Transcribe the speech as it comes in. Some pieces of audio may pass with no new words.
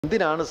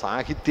എന്തിനാണ്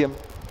സാഹിത്യം?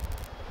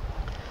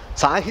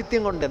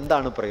 സാഹിത്യം കൊണ്ട്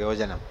എന്താണ്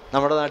പ്രയോജനം?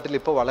 നമ്മുടെ നാട്ടിൽ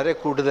ഇപ്പോൾ വളരെ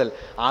കൂടുതൽ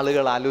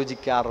ആളുകൾ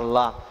ആലോചിക്കാറുള്ള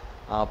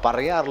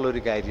പറയാറുള്ള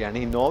ഒരു കാര്യമാണ്,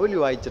 ഈ നോവൽ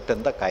വായിച്ചിട്ട്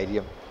എന്താ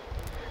കാര്യം,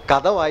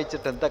 കഥ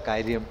വായിച്ചിട്ട് എന്താ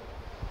കാര്യം?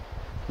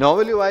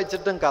 നോവൽ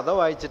വായിച്ചിട്ടും കഥ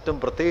വായിച്ചിട്ടും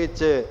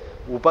പ്രത്യേകിച്ച്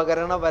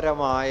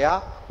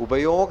ഉപകരണപരമായ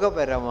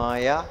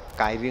ഉപയോഗപരമായ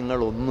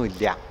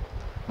കാര്യങ്ങളൊന്നുമില്ല.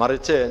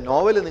 മറിച്ച്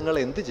നോവൽ നിങ്ങൾ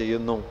എന്ത്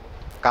ചെയ്യുന്നു,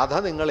 കഥ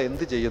നിങ്ങൾ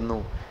എന്ത് ചെയ്യുന്നു?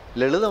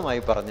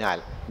 ലളിതമായി പറഞ്ഞാൽ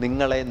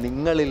നിങ്ങളെ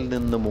നിങ്ങളിൽ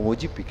നിന്ന്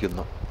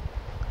മോചിപ്പിക്കുന്നു.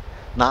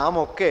 നാം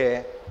ഒക്കെ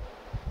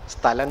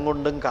സ്ഥലം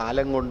കൊണ്ടും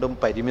കാലം കൊണ്ടും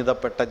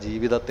പരിമിതപ്പെട്ട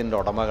ജീവിതത്തിൻ്റെ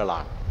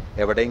ഉടമകളാണ്.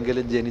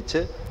 എവിടെയെങ്കിലും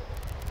ജനിച്ച്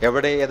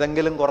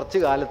ഏതെങ്കിലും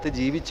കുറച്ച് കാലത്ത്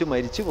ജീവിച്ച്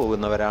മരിച്ചു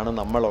പോകുന്നവരാണ്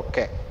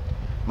നമ്മളൊക്കെ.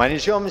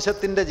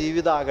 മനുഷ്യവംശത്തിൻ്റെ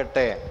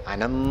ജീവിതമാകട്ടെ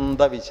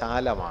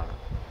അനന്തവിശാലമാണ്.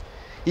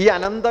 ഈ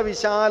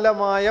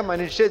അനന്തവിശാലമായ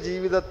മനുഷ്യ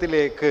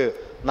ജീവിതത്തിലേക്ക്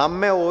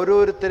നമ്മെ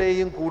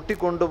ഓരോരുത്തരെയും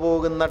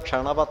കൂട്ടിക്കൊണ്ടുപോകുന്ന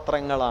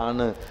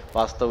ക്ഷണപത്രങ്ങളാണ്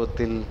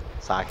വാസ്തവത്തിൽ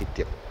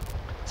സാഹിത്യം.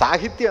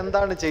 സാഹിത്യം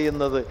എന്താണ്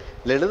ചെയ്യുന്നത്?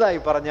 ലളിതമായി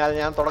പറഞ്ഞാൽ,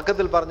 ഞാൻ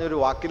തുടക്കത്തിൽ പറഞ്ഞൊരു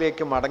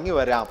വാക്കിലേക്ക് മടങ്ങി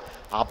വരാം,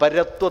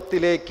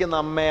 അപരത്വത്തിലേക്ക്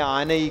നമ്മെ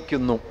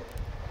ആനയിക്കുന്നു.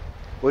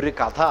 ഒരു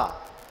കഥ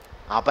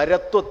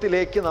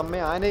അപരത്വത്തിലേക്ക്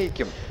നമ്മെ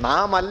ആനയിക്കും,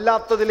 നാം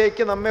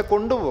അല്ലാത്തതിലേക്ക് നമ്മെ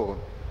കൊണ്ടുപോകും.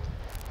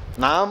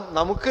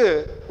 നമുക്ക്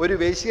ഒരു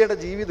വേശ്യയുടെ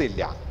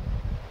ജീവിതമില്ല,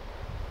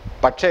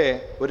 പക്ഷേ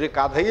ഒരു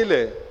കഥയിൽ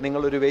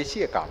നിങ്ങളൊരു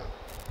വേശ്യയെ കാണും.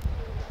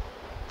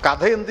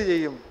 കഥ എന്ത്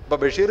ചെയ്യും? ഇപ്പം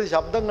ബഷീർ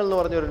ശബ്ദങ്ങൾ എന്ന്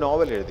പറഞ്ഞൊരു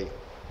നോവൽ എഴുതി.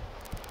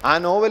 ആ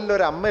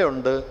നോവലിലൊരു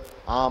അമ്മയുണ്ട്,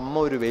 ആ അമ്മ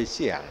ഒരു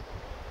വേശ്യയാണ്.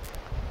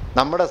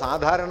 നമ്മുടെ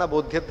സാധാരണ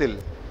ബോധ്യത്തിൽ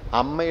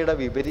അമ്മയുടെ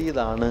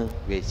വിപരീതമാണ്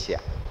വേശ്യ.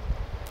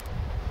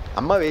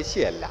 അമ്മ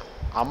വേശ്യയല്ല,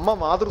 അമ്മ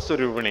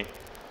മാതൃസ്വരൂപിണി,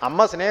 അമ്മ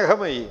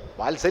സ്നേഹമയി,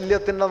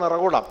 വാത്സല്യത്തിൻ്റെ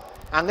നിറകുടം,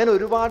 അങ്ങനെ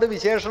ഒരുപാട്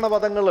വിശേഷണ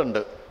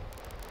പദങ്ങളുണ്ട്.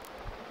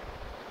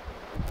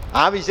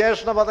 ആ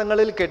വിശേഷണ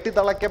പദങ്ങളിൽ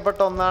കെട്ടിത്തളയ്ക്കപ്പെട്ട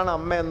ഒന്നാണ്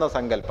അമ്മ എന്ന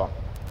സങ്കല്പം.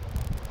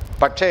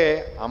 പക്ഷേ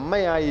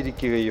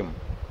അമ്മയായിരിക്കുകയും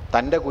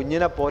തൻ്റെ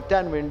കുഞ്ഞിനെ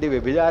പോറ്റാൻ വേണ്ടി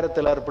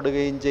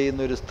വ്യഭിചാരത്തിലേർപ്പെടുകയും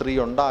ചെയ്യുന്ന ഒരു സ്ത്രീ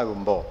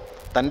ഉണ്ടാകുമ്പോൾ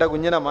തൻ്റെ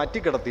കുഞ്ഞിനെ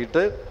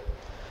മാറ്റിക്കിടത്തിയിട്ട്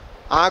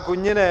ആ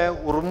കുഞ്ഞിനെ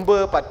ഉറുമ്പ്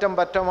പറ്റം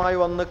പറ്റമായി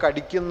വന്ന്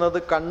കടിക്കുന്നത്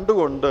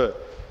കണ്ടുകൊണ്ട്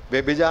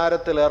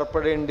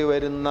വ്യഭിചാരത്തിലേർപ്പെടേണ്ടി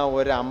വരുന്ന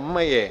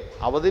ഒരമ്മയെ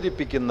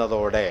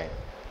അവതരിപ്പിക്കുന്നതോടെ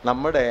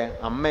നമ്മുടെ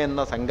അമ്മ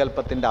എന്ന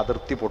സങ്കല്പത്തിൻ്റെ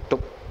അതിർത്തി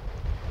പൊട്ടും,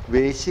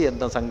 വേശ്യ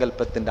എന്ന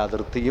സങ്കല്പത്തിൻ്റെ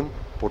അതിർത്തിയും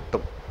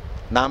പൊട്ടും.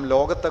 നാം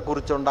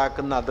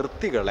ലോകത്തെക്കുറിച്ചുണ്ടാക്കുന്ന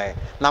അതിർത്തികളെ,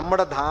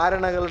 നമ്മുടെ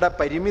ധാരണകളുടെ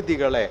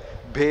പരിമിതികളെ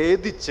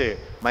ഭേദിച്ച്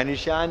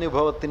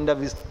മനുഷ്യാനുഭവത്തിൻ്റെ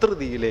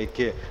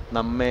വിസ്തൃതിയിലേക്ക്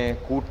നമ്മെ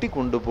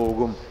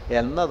കൂട്ടിക്കൊണ്ടുപോകും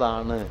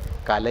എന്നതാണ്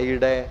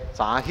കലയുടെ,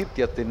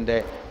 സാഹിത്യത്തിൻ്റെ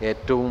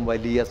ഏറ്റവും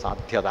വലിയ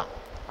സാധ്യത.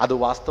 അത്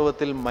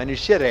വാസ്തവത്തിൽ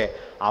മനുഷ്യരെ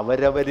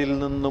അവരവരിൽ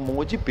നിന്ന്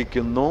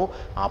മോചിപ്പിക്കുന്നു,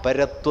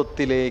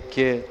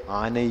 അപരത്വത്തിലേക്ക്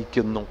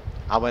ആനയിക്കുന്നു.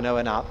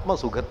 അവനവൻ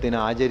ആത്മസുഖത്തിന്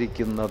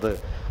ആചരിക്കുന്നത്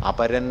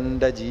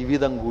അപരൻ്റെ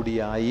ജീവിതം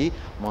കൂടിയായി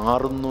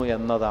മാറുന്നു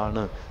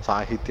എന്നതാണ്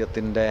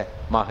സാഹിത്യത്തിൻ്റെ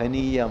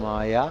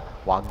മഹനീയമായ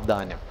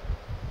വാഗ്ദാനം.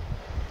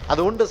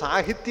 അതുകൊണ്ട്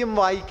സാഹിത്യം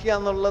വായിക്കുക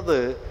എന്നുള്ളത്,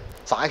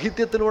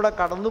 സാഹിത്യത്തിലൂടെ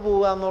കടന്നു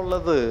പോവുക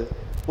എന്നുള്ളത്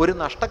ഒരു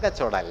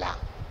നഷ്ടക്കച്ചവടമല്ല.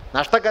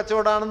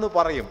 നഷ്ടക്കച്ചവടമാണെന്ന്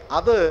പറയും,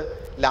 അത്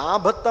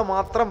ലാഭത്തെ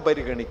മാത്രം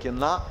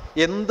പരിഗണിക്കുന്ന,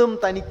 എന്തും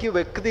തനിക്ക്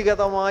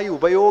വ്യക്തിഗതമായി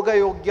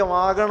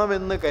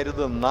ഉപയോഗയോഗ്യമാകണമെന്ന്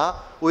കരുതുന്ന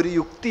ഒരു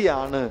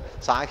യുക്തിയാണ്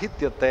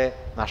സാഹിത്യത്തെ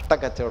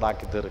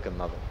നഷ്ടക്കച്ചവടാക്കി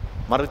തീർക്കുന്നത്.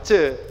 മറിച്ച്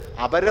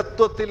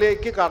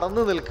അപരത്വത്തിലേക്ക്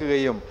കടന്നു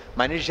നിൽക്കുകയും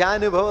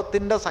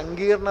മനുഷ്യാനുഭവത്തിൻ്റെ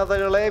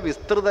സങ്കീർണതകളെ,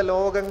 വിസ്തൃത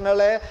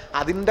ലോകങ്ങളെ,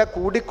 അതിൻ്റെ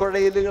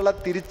കൂടിക്കുഴയലുകളെ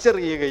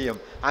തിരിച്ചറിയുകയും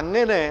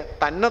അങ്ങനെ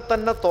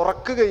തന്നെ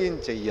തുറക്കുകയും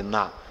ചെയ്യുന്ന,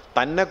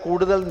 തന്നെ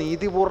കൂടുതൽ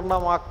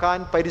നീതിപൂർണമാക്കാൻ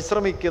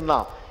പരിശ്രമിക്കുന്ന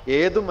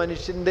ഏതു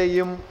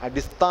മനുഷ്യൻ്റെയും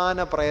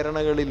അടിസ്ഥാന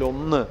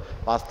പ്രേരണകളിലൊന്ന്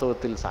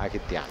വാസ്തവത്തിൽ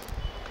സാഹിത്യമാണ്.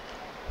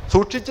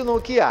 സൂക്ഷിച്ചു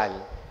നോക്കിയാൽ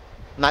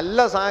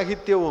നല്ല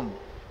സാഹിത്യവും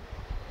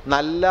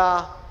നല്ല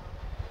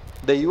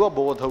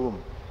ദൈവബോധവും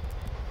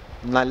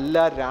നല്ല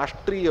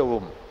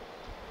രാഷ്ട്രീയവും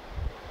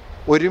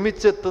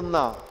ഒരുമിച്ചെത്തുന്ന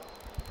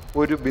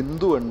ഒരു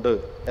ബിന്ദുവുണ്ട്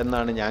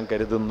എന്നാണ് ഞാൻ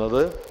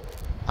കരുതുന്നത്.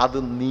 അത്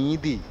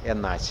നീതി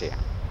എന്ന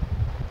ആശയം.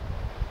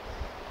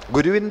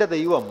 ഗുരുവിൻ്റെ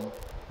ദൈവം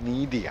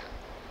നീതിയാണ്.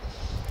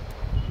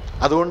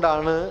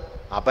 അതുകൊണ്ടാണ്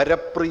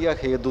അപരപ്രിയ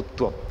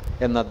ഹേതുത്വം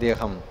എന്ന്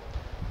അദ്ദേഹം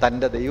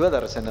തൻ്റെ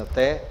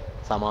ദൈവദർശനത്തെ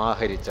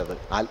സമാഹരിച്ചത്.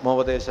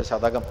 ആത്മോപദേശ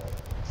ശതകം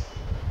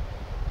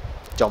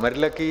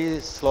ചുമരിലൊക്കെ ഈ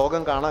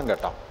ശ്ലോകം കാണാൻ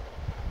കേട്ടോ,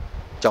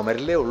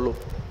 ചുമരിലേ ഉള്ളൂ.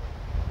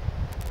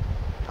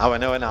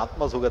 അവനവൻ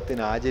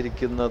ആത്മസുഖത്തിന്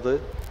ആചരിക്കുന്നത്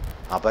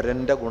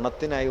അപരൻ്റെ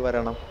ഗുണത്തിനായി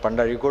വരണം.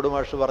 പണ്ട് അഴീക്കോട്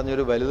മാഷ്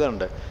പറഞ്ഞൊരു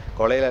വലുതുണ്ട്,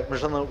 കോളേജിൽ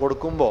അഡ്മിഷൻ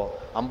കൊടുക്കുമ്പോൾ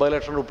 50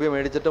 ലക്ഷം റുപ്യ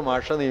മേടിച്ചിട്ട്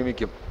മാഷെ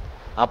നിയമിക്കും.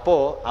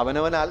 അപ്പോൾ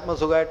അവനവൻ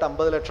ആത്മസുഖമായിട്ട്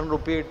 50 ലക്ഷം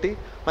റുപ്യ കിട്ടി,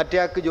 മറ്റേ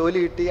ആൾക്ക് ജോലി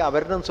കിട്ടി,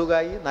 അവരനും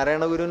സുഖമായി,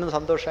 നാരായണഗുരുവിനും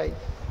സന്തോഷമായി.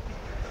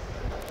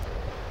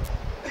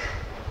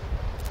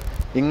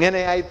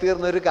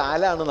 ഇങ്ങനെയായിത്തീർന്നൊരു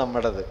കാലമാണ്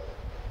നമ്മുടേത്.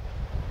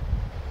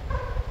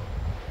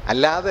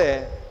 അല്ലാതെ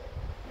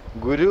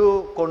ഗുരു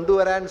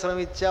കൊണ്ടുവരാൻ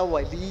ശ്രമിച്ച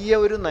വലിയ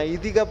ഒരു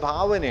നൈതിക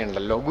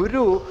ഭാവനയുണ്ടല്ലോ.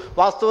 ഗുരു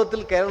വാസ്തവത്തിൽ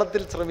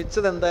കേരളത്തിൽ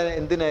ശ്രമിച്ചത്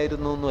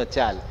എന്തിനായിരുന്നു എന്ന്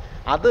വെച്ചാൽ,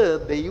 അത്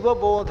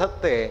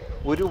ദൈവബോധത്തെ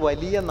ഒരു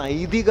വലിയ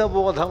നൈതിക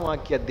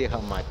ബോധമാക്കി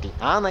അദ്ദേഹം മാറ്റി.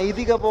 ആ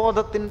നൈതിക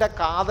ബോധത്തിൻ്റെ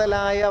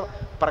കാതലായ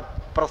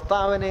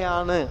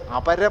പ്രസ്താവനയാണ്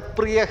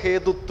അപരപ്രിയ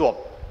ഹേതുത്വം.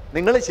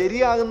 നിങ്ങൾ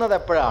ശരിയാകുന്നത്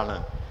എപ്പോഴാണ്?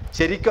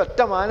 ശരിക്കും ഒറ്റ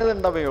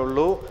മാനദണ്ഡമേ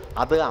ഉള്ളൂ,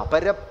 അത്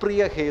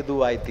അപരപ്രിയ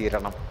ഹേതുവായി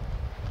തീരണം.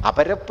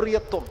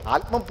 അപരപ്രിയത്വം,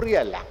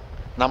 ആത്മപ്രിയല്ല.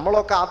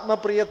 നമ്മളൊക്കെ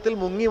ആത്മപ്രിയത്തിൽ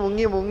മുങ്ങി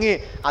മുങ്ങി മുങ്ങി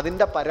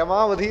അതിൻ്റെ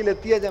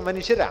പരമാവധിയിലെത്തിയ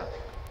മനുഷ്യരാണ്.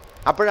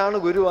 അപ്പോഴാണ്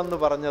ഗുരു വന്ന്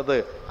പറഞ്ഞത്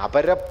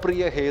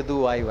അപരപ്രിയ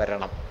ഹേതുവായി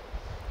വരണം.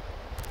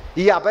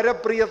 ഈ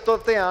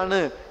അപരപ്രിയത്വത്തെയാണ്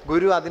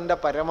ഗുരു അതിൻ്റെ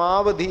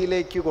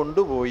പരമാവധിയിലേക്ക്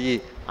കൊണ്ടുപോയി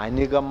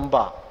അനുകമ്പ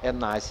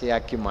എന്ന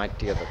ആശയാക്കി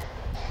മാറ്റിയത്.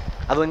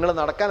 അത് നിങ്ങൾ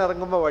നടക്കാൻ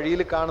ഇറങ്ങുമ്പോൾ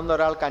വഴിയിൽ കാണുന്ന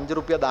ഒരാൾക്ക് 5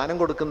 റുപ്യ ദാനം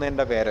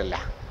കൊടുക്കുന്നതിൻ്റെ പേരല്ല.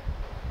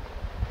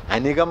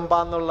 അനുകമ്പ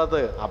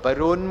എന്നുള്ളത്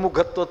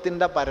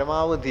അപരോന്മുഖത്വത്തിൻ്റെ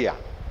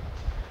പരമാവധിയാണ്.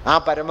 ആ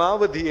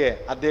പരമാവധിയെ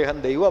അദ്ദേഹം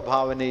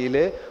ദൈവഭാവനയിൽ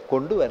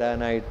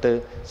കൊണ്ടുവരാനായിട്ട്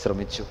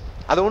ശ്രമിച്ചു.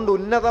 അതുകൊണ്ട്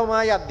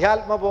ഉന്നതമായ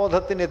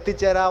അധ്യാത്മബോധത്തിന്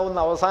എത്തിച്ചേരാവുന്ന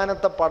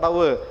അവസാനത്തെ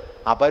പടവ്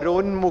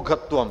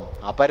അപരോന്മുഖത്വം,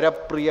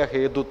 അപരപ്രിയ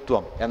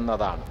ഹേതുത്വം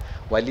എന്നതാണ്.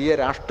 വലിയ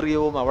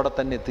രാഷ്ട്രീയവും അവിടെ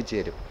തന്നെ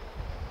എത്തിച്ചേരും.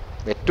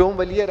 ഏറ്റവും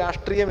വലിയ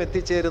രാഷ്ട്രീയം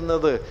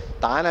എത്തിച്ചേരുന്നത്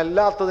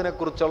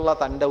താനല്ലാത്തതിനെക്കുറിച്ചുള്ള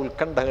തൻ്റെ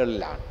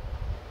ഉത്കണ്ഠകളിലാണ്.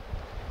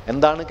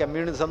 എന്താണ്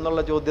കമ്മ്യൂണിസം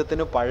എന്നുള്ള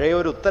ചോദ്യത്തിന്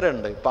പഴയൊരു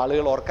ഉത്തരമുണ്ട്, ഇപ്പം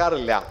ആളുകൾ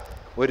ഓർക്കാറില്ല.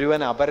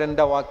 ഒരുവൻ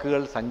അപരൻ്റെ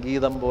വാക്കുകൾ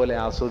സംഗീതം പോലെ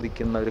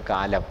ആസ്വദിക്കുന്ന ഒരു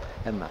കാലം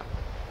എന്നാണ്.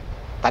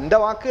 തൻ്റെ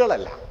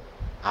വാക്കുകളല്ല,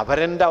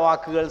 അപരൻ്റെ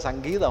വാക്കുകൾ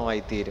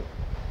സംഗീതമായി തീരും.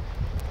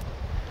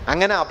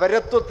 അങ്ങനെ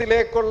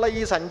അപരത്വത്തിലേക്കുള്ള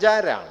ഈ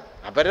സഞ്ചാരമാണ്,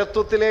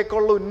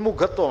 അപരത്വത്തിലേക്കുള്ള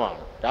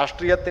ഉന്മുഖത്വമാണ്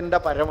രാഷ്ട്രീയത്തിൻ്റെ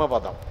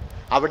പരമപദം.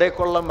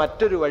 അവിടേക്കുള്ള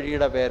മറ്റൊരു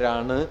വഴിയുടെ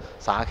പേരാണ്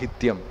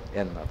സാഹിത്യം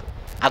എന്നത്.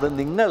 അത്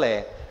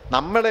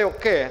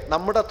നമ്മളെയൊക്കെ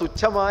നമ്മുടെ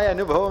തുച്ഛമായ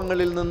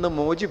അനുഭവങ്ങളിൽ നിന്ന്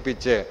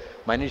മോചിപ്പിച്ച്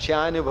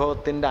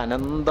മനുഷ്യാനുഭവത്തിൻ്റെ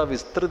അനന്ത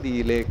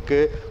വിസ്തൃതിയിലേക്ക്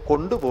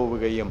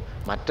കൊണ്ടുപോവുകയും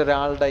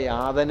മറ്റൊരാളുടെ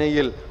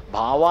യാതനയിൽ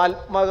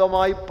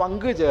ഭാവാത്മകമായി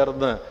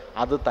പങ്കുചേർന്ന്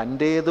അത്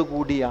തൻ്റേതു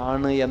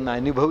കൂടിയാണ് എന്ന്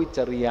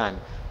അനുഭവിച്ചറിയാൻ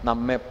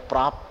നമ്മെ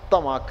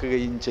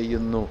പ്രാപ്തമാക്കുകയും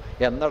ചെയ്യുന്നു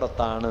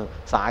എന്നിടത്താണ്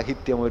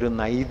സാഹിത്യം ഒരു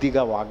നൈതിക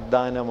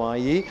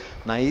വാഗ്ദാനമായി,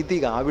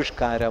 നൈതിക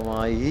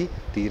ആവിഷ്കാരമായി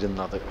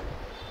തീരുന്നത്.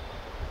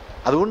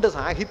 അതുകൊണ്ട്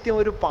സാഹിത്യം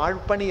ഒരു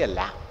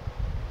പാഴ്പണിയല്ല.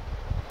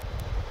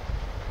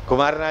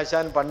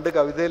 കുമാരനാശാൻ പണ്ട്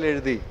കവിതയിൽ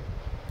എഴുതി,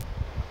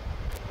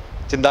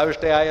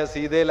 ചിന്താവിഷ്ടയായ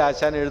സീതയിൽ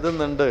ആശാൻ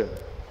എഴുതുന്നുണ്ട്,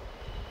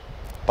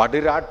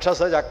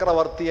 പടുരാക്ഷസ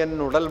ചക്രവർത്തിയൻ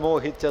ഉടൽ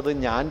മോഹിച്ചത്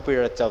ഞാൻ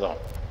പിഴച്ചതോ?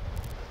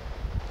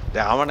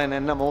 രാവണൻ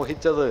എന്നെ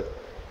മോഹിച്ചത്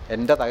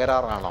എൻ്റെ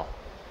തകരാറാണോ?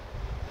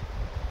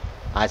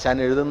 ആശാൻ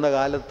എഴുതുന്ന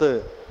കാലത്ത്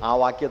ആ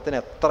വാക്യത്തിന്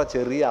എത്ര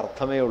ചെറിയ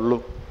അർത്ഥമേ ഉള്ളൂ.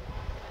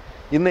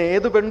 ഇന്ന്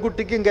ഏത്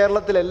പെൺകുട്ടിക്കും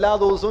കേരളത്തിൽ എല്ലാ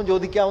ദിവസവും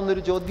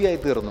ചോദിക്കാവുന്നൊരു ചോദ്യമായി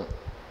തീർന്നു.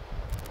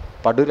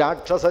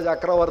 പടുരാക്ഷസ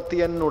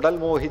ചക്രവർത്തിയൻ ഉടൽ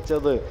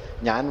മോഹിച്ചത്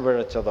ഞാൻ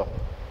പിഴച്ചതോ?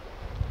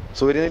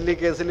 സൂര്യനെല്ലി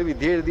കേസിൽ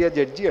വിധി എഴുതിയ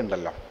ജഡ്ജി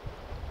ഉണ്ടല്ലോ,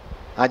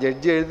 ആ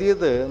ജഡ്ജി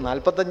എഴുതിയത്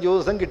 45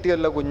 ദിവസം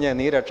കിട്ടിയല്ലോ കുഞ്ഞെ,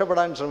 നീ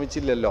രക്ഷപ്പെടാൻ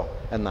ശ്രമിച്ചില്ലല്ലോ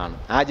എന്നാണ്.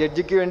 ആ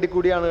ജഡ്ജിക്ക് വേണ്ടി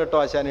കൂടിയാണ് കേട്ടോ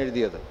ആശാൻ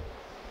എഴുതിയത്.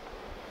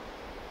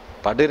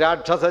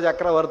 പടുരാക്ഷസ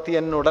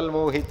ചക്രവർത്തിയൻ ഉടൽ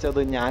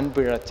മോഹിച്ചത് ഞാൻ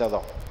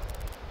പിഴച്ചതോ?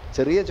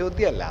 ചെറിയ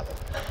ചോദ്യമല്ല അത്,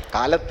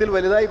 കാലത്തിൽ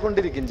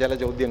വലുതായിക്കൊണ്ടിരിക്കും ചില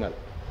ചോദ്യങ്ങൾ.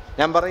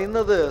 ഞാൻ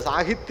പറയുന്നത്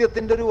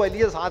സാഹിത്യത്തിൻ്റെ ഒരു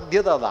വലിയ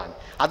സാധ്യത അതാണ്.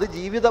 അത്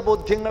ജീവിത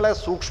ബോധ്യങ്ങളെ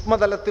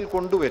സൂക്ഷ്മതലത്തിൽ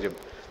കൊണ്ടുവരും,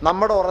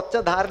 നമ്മുടെ ഉറച്ച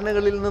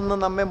ധാരണകളിൽ നിന്ന്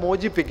നമ്മെ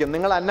മോചിപ്പിക്കും.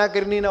 നിങ്ങൾ അന്നാ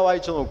കരീനീന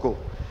വായിച്ചു നോക്കൂ.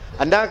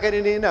 അന്നാ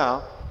കരീനീന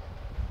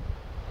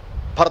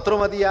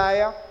ഭർത്തൃമതിയായ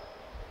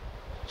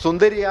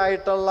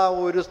സുന്ദരിയായിട്ടുള്ള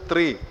ഒരു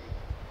സ്ത്രീ,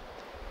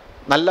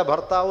 നല്ല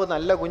ഭർത്താവ്,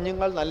 നല്ല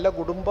കുഞ്ഞുങ്ങൾ, നല്ല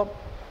കുടുംബം,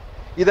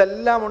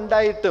 ഇതെല്ലാം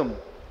ഉണ്ടായിട്ടും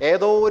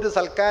ഏതോ ഒരു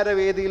സൽക്കാര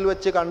വേദിയിൽ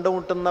വെച്ച്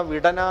കണ്ടുമുട്ടുന്ന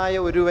വിടനായ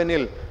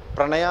ഒരുവനിൽ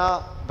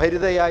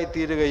പ്രണയഭരിതയായി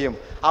തീരുകയും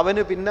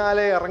അവന്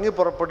പിന്നാലെ ഇറങ്ങി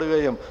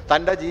പുറപ്പെടുകയും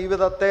തൻ്റെ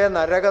ജീവിതത്തെ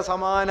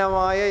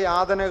നരകസമാനമായ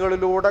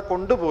യാതനകളിലൂടെ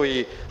കൊണ്ടുപോയി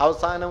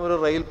അവസാനം ഒരു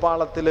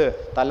റെയിൽപാളത്തിൽ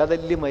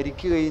തലതല്ലി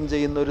മരിക്കുകയും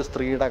ചെയ്യുന്ന ഒരു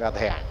സ്ത്രീയുടെ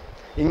കഥയാണ്.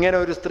 ഇങ്ങനെ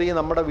ഒരു സ്ത്രീ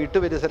നമ്മുടെ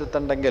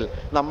വീട്ടുപരിസരത്തുണ്ടെങ്കിൽ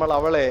നമ്മൾ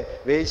അവളെ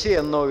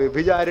വേശ്യയെന്നോ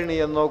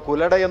വ്യഭിചാരിണിയെന്നോ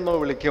കുലടയെന്നോ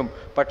വിളിക്കും.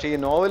 പക്ഷേ ഈ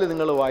നോവൽ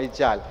നിങ്ങൾ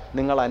വായിച്ചാൽ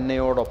നിങ്ങൾ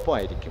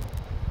അന്നയോടൊപ്പമായിരിക്കും,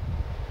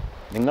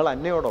 നിങ്ങൾ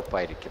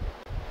അന്നയോടൊപ്പമായിരിക്കും.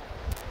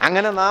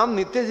 അങ്ങനെ നാം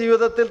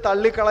നിത്യജീവിതത്തിൽ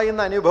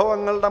തള്ളിക്കളയുന്ന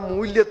അനുഭവങ്ങളുടെ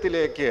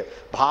മൂല്യത്തിലേക്ക്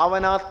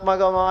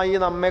ഭാവനാത്മകമായി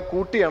നമ്മെ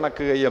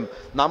കൂട്ടിയിണക്കുകയും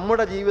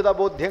നമ്മുടെ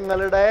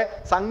ജീവിതബോധ്യങ്ങളുടെ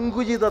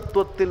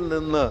സങ്കുചിതത്വത്തിൽ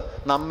നിന്ന്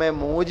നമ്മെ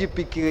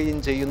മോചിപ്പിക്കുകയും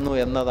ചെയ്യുന്നു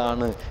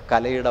എന്നതാണ്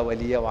കലയുടെ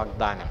വലിയ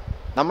വാഗ്ദാനം.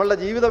 നമ്മളുടെ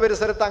ജീവിത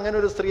പരിസരത്ത് അങ്ങനെ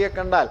ഒരു സ്ത്രീയെ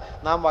കണ്ടാൽ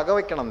നാം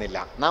വകവയ്ക്കണമെന്നില്ല,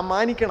 നാം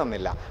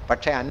മാനിക്കണമെന്നില്ല,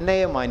 പക്ഷേ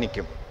അന്നയെ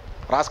മാനിക്കും.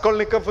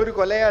 റാസ്കോൾനിക്കോവ് ഒരു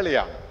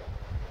കൊലയാളിയാണ്.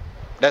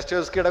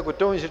 ഡസ്റ്റോവ്സ്കിയുടെ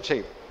കുറ്റവും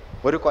ശിക്ഷയും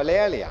ഒരു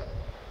കൊലയാളിയാണ്.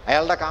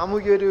 അയാളുടെ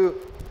കാമുകി ഒരു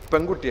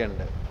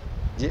പെൺകുട്ടിയുണ്ട്,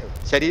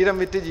 ശരീരം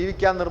വിറ്റ്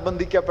ജീവിക്കാൻ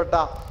നിർബന്ധിക്കപ്പെട്ട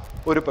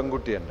ഒരു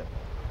പെൺകുട്ടിയുണ്ട്.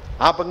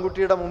 ആ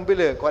പെൺകുട്ടിയുടെ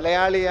മുമ്പിൽ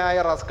കൊലയാളിയായ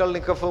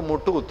റാസ്കോൾനിക്കോവ്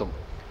മുട്ടുകുത്തും.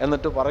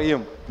 എന്നിട്ട്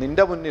പറയും,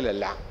 നിന്റെ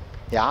മുന്നിലല്ല,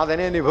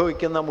 യാതന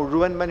അനുഭവിക്കുന്ന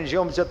മുഴുവൻ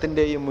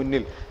മനുഷ്യവംശത്തിൻ്റെയും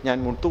മുന്നിൽ ഞാൻ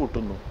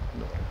മുട്ടുകുട്ടുന്നു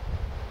എന്ന് പറയും.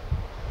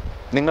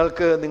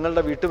 നിങ്ങൾക്ക്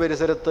നിങ്ങളുടെ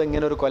വീട്ടുപരിസരത്ത്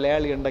ഇങ്ങനെ ഒരു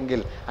കൊലയാളി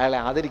ഉണ്ടെങ്കിൽ അയാളെ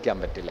ആദരിക്കാൻ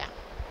പറ്റില്ല.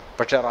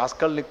 പക്ഷേ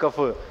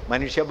റാസ്കോൾനിക്കോവ്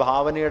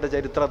മനുഷ്യഭാവനയുടെ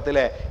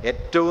ചരിത്രത്തിലെ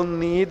ഏറ്റവും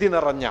നീതി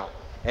നിറഞ്ഞ,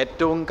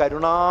 ഏറ്റവും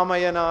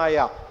കരുണാമയനായ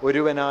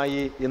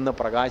ഒരുവനായി ഇന്ന്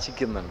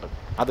പ്രകാശിക്കുന്നുണ്ട്.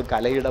 അത്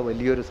കലയുടെ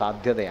വലിയൊരു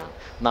സാധ്യതയാണ്.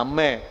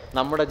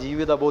 നമ്മുടെ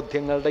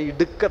ജീവിതബോധ്യങ്ങളുടെ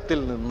ഇടുക്കത്തിൽ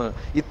നിന്ന്,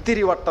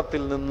 ഇത്തിരി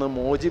വട്ടത്തിൽ നിന്ന്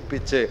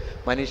മോചിപ്പിച്ച്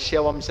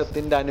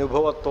മനുഷ്യവംശത്തിൻ്റെ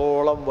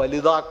അനുഭവത്തോളം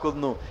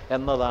വലുതാക്കുന്നു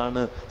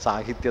എന്നതാണ്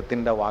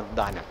സാഹിത്യത്തിൻ്റെ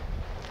വാഗ്ദാനം.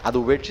 അത്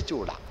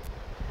ഉപേക്ഷിച്ചുകൂടാ.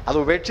 അത്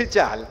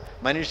ഉപേക്ഷിച്ചാൽ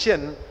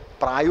മനുഷ്യൻ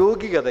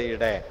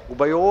പ്രായോഗികതയുടെ,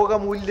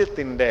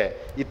 ഉപയോഗമൂല്യത്തിൻ്റെ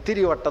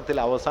ഇത്തിരി വട്ടത്തിൽ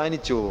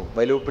അവസാനിച്ചു.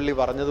 വൈലോപ്പിള്ളി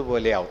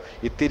പറഞ്ഞതുപോലെയാവും,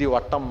 ഇത്തിരി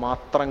വട്ടം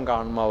മാത്രം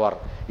കാണുന്നവർ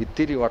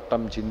ഇത്തിരി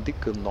വട്ടം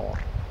ചിന്തിക്കുന്നവർ.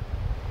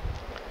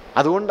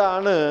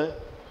 അതുകൊണ്ടാണ്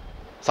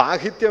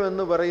സാഹിത്യം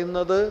എന്ന്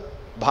പറയുന്നത്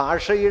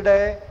ഭാഷയുടെ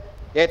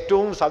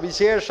ഏറ്റവും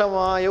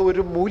സവിശേഷമായ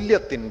ഒരു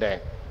മൂല്യത്തിൻ്റെ,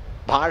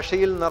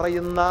 ഭാഷയിൽ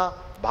നിറയുന്ന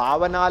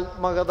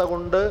ഭാവനാത്മകത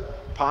കൊണ്ട്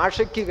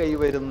ഭാഷയ്ക്ക്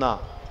കൈവരുന്ന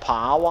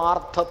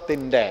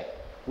ഭാവാർത്ഥത്തിൻ്റെ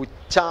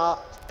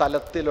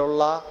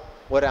ഉച്ചസ്ഥലത്തിലുള്ള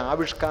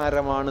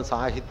ഒരാവിഷ്കാരമാണ്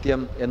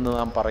സാഹിത്യം എന്ന്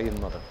നാം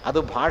പറയുന്നത്. അത്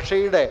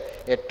ഭാഷയുടെ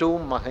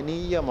ഏറ്റവും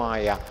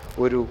മഹനീയമായ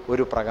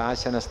ഒരു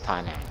പ്രകാശന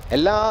സ്ഥാനമാണ്.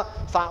 എല്ലാ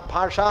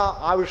ഭാഷാ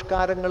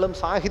ആവിഷ്കാരങ്ങളും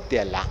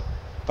സാഹിത്യമല്ല,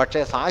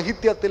 പക്ഷേ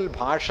സാഹിത്യത്തിൽ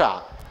ഭാഷ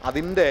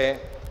അതിൻ്റെ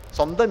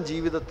സ്വന്തം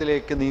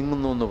ജീവിതത്തിലേക്ക്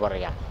നീങ്ങുന്നു എന്ന്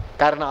പറയാം.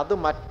 കാരണം അത്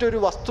മറ്റൊരു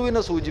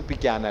വസ്തുവിനെ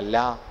സൂചിപ്പിക്കാനല്ല,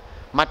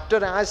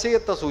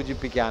 മറ്റൊരാശയത്തെ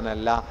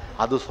സൂചിപ്പിക്കാനല്ല,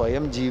 അത്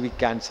സ്വയം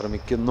ജീവിക്കാൻ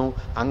ശ്രമിക്കുന്നു.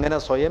 അങ്ങനെ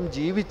സ്വയം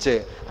ജീവിച്ച്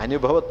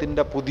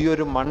അനുഭവത്തിൻ്റെ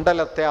പുതിയൊരു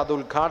മണ്ഡലത്തെ അത്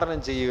ഉദ്ഘാടനം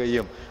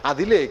ചെയ്യുകയും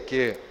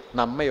അതിലേക്ക്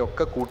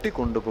നമ്മയൊക്കെ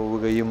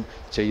കൂട്ടിക്കൊണ്ടുപോവുകയും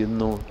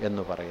ചെയ്യുന്നു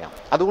എന്ന് പറയാം.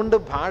 അതുകൊണ്ട്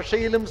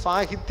ഭാഷയിലും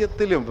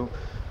സാഹിത്യത്തിലും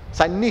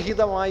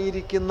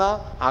സന്നിഹിതമായിരിക്കുന്ന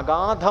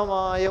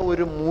അഗാധമായ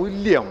ഒരു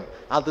മൂല്യം,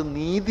 അത്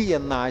നീതി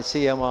എന്ന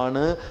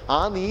ആശയമാണ്.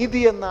 ആ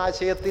നീതി എന്ന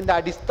ആശയത്തിൻ്റെ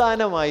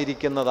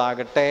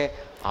അടിസ്ഥാനമായിരിക്കുന്നതാകട്ടെ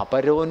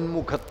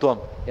അപരോന്മുഖത്വം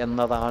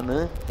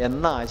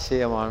എന്ന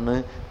ആശയമാണ്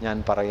ഞാൻ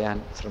പറയാൻ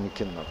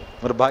ശ്രമിക്കുന്നത്.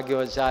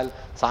 നിർഭാഗ്യവശാൽ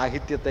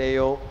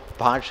സാഹിത്യത്തെയോ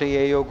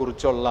ഭാഷയെയോ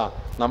കുറിച്ചുള്ള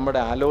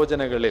നമ്മുടെ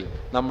ആലോചനകളിൽ,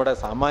 നമ്മുടെ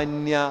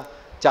സാമാന്യ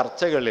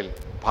ചർച്ചകളിൽ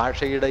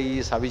ഭാഷയുടെ ഈ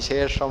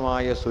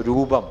സവിശേഷമായ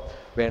സ്വരൂപം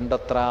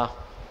വേണ്ടത്ര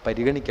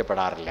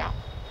പരിഗണിക്കപ്പെടാറില്ല.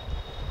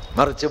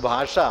 മറിച്ച്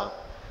ഭാഷ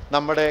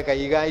നമ്മുടെ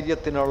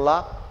കൈകാര്യത്തിനുള്ള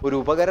ഒരു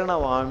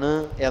ഉപകരണമാണ്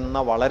എന്ന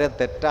വളരെ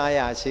തെറ്റായ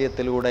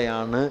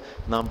ആശയത്തിലൂടെയാണ്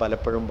നാം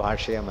പലപ്പോഴും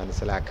ഭാഷയെ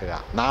മനസ്സിലാക്കുക.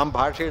 നാം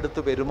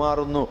ഭാഷയെടുത്ത്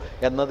പെരുമാറുന്നു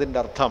എന്നതിൻ്റെ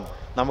അർത്ഥം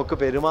നമുക്ക്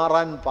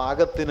പെരുമാറാൻ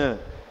പാകത്തിന്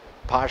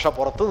ഭാഷ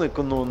പുറത്ത്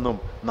നിൽക്കുന്നുവെന്നും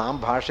നാം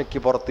ഭാഷയ്ക്ക്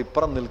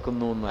പുറത്തിപ്പുറം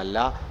നിൽക്കുന്നുവെന്നല്ല,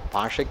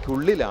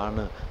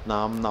 ഭാഷയ്ക്കുള്ളിലാണ്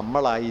നാം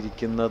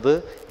നമ്മളായിരിക്കുന്നത്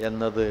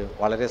എന്നത്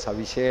വളരെ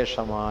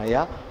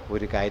സവിശേഷമായ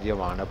ഒരു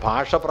കാര്യമാണ്.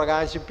 ഭാഷ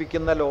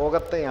പ്രകാശിപ്പിക്കുന്ന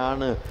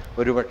ലോകത്തെയാണ്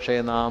ഒരുപക്ഷെ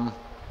നാം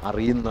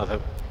അറിയുന്നത്.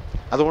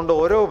 അതുകൊണ്ട്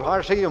ഓരോ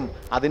ഭാഷയും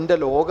അതിൻ്റെ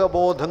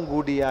ലോകബോധം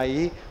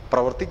കൂടിയായി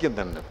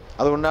പ്രവർത്തിക്കുന്നുണ്ട്.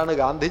 അതുകൊണ്ടാണ്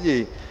ഗാന്ധിജി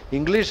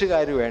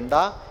ഇംഗ്ലീഷുകാർ വേണ്ട,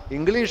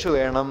 ഇംഗ്ലീഷ്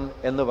വേണം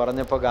എന്ന്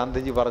പറഞ്ഞപ്പോൾ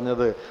ഗാന്ധിജി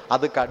പറഞ്ഞത്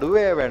അത്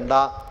കടുവയെ വേണ്ട,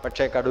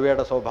 പക്ഷേ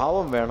കടുവയുടെ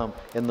സ്വഭാവം വേണം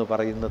എന്ന്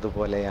പറയുന്നത്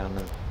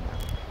പോലെയാണ്.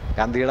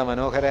 ഗാന്ധിയുടെ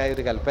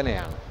മനോഹരമായൊരു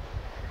കൽപ്പനയാണ്.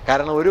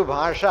 കാരണം ഒരു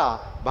ഭാഷ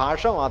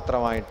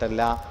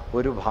മാത്രമായിട്ടല്ല,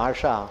 ഒരു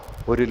ഭാഷ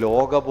ഒരു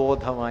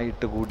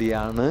ലോകബോധമായിട്ട്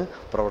കൂടിയാണ്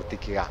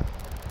പ്രവർത്തിക്കുക.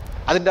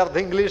 അതിൻ്റെ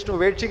അർത്ഥം ഇംഗ്ലീഷിന്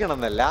ഉപേക്ഷിക്കണം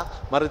എന്നല്ല,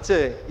 മറിച്ച്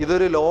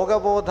ഇതൊരു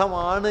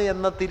ലോകബോധമാണ്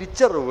എന്ന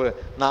തിരിച്ചറിവ്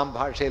നാം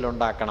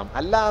ഭാഷയിലുണ്ടാക്കണം.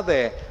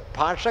 അല്ലാതെ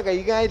ഭാഷ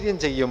കൈകാര്യം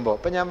ചെയ്യുമ്പോൾ,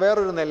 ഇപ്പം ഞാൻ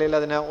വേറൊരു നിലയിൽ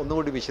അതിനെ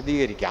ഒന്നുകൂടി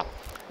വിശദീകരിക്കാം.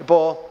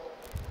 ഇപ്പോൾ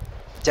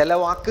ചില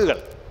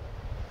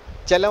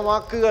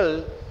വാക്കുകൾ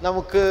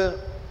നമുക്ക്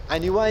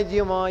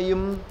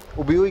അനിവാര്യമായും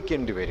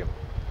ഉപയോഗിക്കേണ്ടി വരും.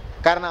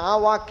 കാരണം ആ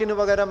വാക്കിന്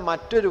പകരം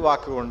മറ്റൊരു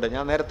വാക്കുകൊണ്ട്,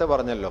 ഞാൻ നേരത്തെ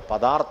പറഞ്ഞല്ലോ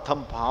പദാർത്ഥം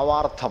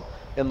ഭാവാർത്ഥം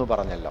എന്ന്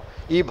പറഞ്ഞല്ലോ,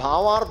 ഈ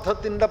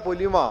ഭാവാർത്ഥത്തിൻ്റെ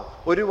പൊലിമ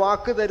ഒരു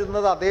വാക്ക്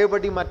തരുന്നത്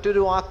അതേപടി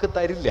മറ്റൊരു വാക്ക്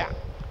തരില്ല.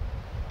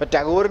 ഇപ്പം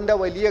ടാഗോറിൻ്റെ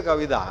വലിയ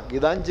കവിത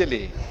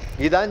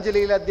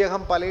ഗീതാഞ്ജലിയിൽ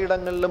അദ്ദേഹം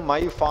പലയിടങ്ങളിലും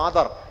മൈ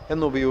ഫാദർ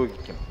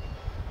എന്നുപയോഗിക്കും.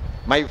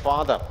 മൈ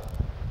ഫാദർ,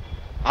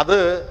 അത്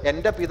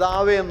എൻ്റെ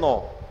പിതാവെന്നോ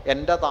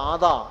എൻ്റെ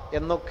താത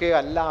എന്നൊക്കെ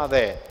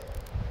അല്ലാതെ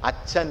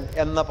അച്ഛൻ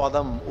എന്ന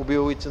പദം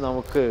ഉപയോഗിച്ച്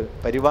നമുക്ക്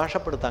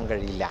പരിഭാഷപ്പെടുത്താൻ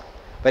കഴിയില്ല.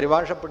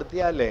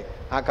 പരിഭാഷപ്പെടുത്തിയാലേ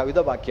ആ കവിത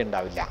ബാക്കി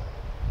ഉണ്ടാവില്ല.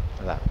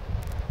 അതാണ്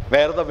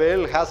where the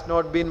world has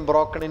not been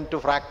broken into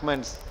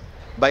fragments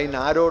by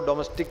narrow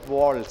domestic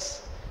walls,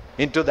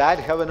 into that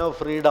heaven of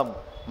freedom,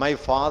 my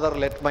father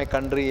let my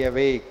country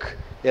awake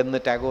എന്ന്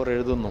ടാഗോർ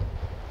എഴുതുന്നു.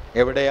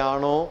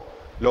 എവിടെയാണോ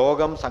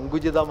ലോകം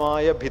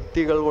സങ്കുചിതമായ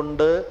ഭിത്തികൾ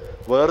കൊണ്ട്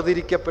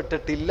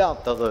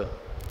വേർതിരിക്കപ്പെട്ടിട്ടില്ലാത്തത്,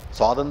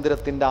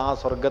 സ്വാതന്ത്ര്യത്തിൻ്റെ ആ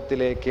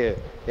സ്വർഗത്തിലേക്ക്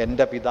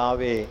എൻ്റെ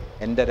പിതാവേ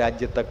എൻ്റെ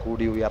രാജ്യത്തെ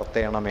കൂടി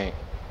ഉയർത്തേണമേ,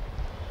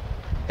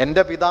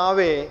 എൻ്റെ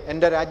പിതാവേ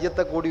എൻ്റെ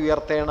രാജ്യത്തെ കൂടി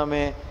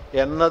ഉയർത്തേണമേ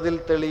എന്നതിൽ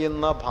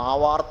തെളിയുന്ന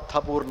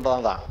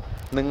ഭാവാർത്ഥപൂർണത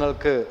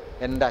നിങ്ങൾക്ക്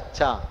എൻ്റെ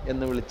അച്ഛ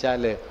എന്ന്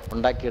വിളിച്ചാൽ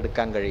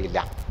ഉണ്ടാക്കിയെടുക്കാൻ കഴിയില്ല.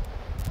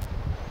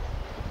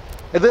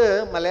 ഇത്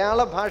മലയാള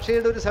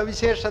ഭാഷയുടെ ഒരു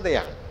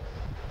സവിശേഷതയാണ്.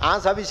 ആ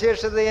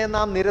സവിശേഷതയെ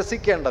നാം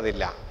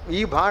നിരസിക്കേണ്ടതില്ല. ഈ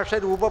ഭാഷ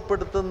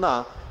രൂപപ്പെടുത്തുന്ന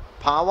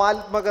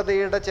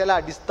ഭാവാത്മകതയുടെ ചില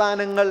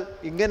അടിസ്ഥാനങ്ങൾ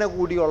ഇങ്ങനെ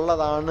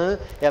കൂടിയുള്ളതാണ്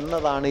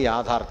എന്നതാണ്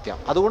യാഥാർത്ഥ്യം.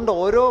 അതുകൊണ്ട്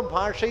ഓരോ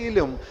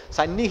ഭാഷയിലും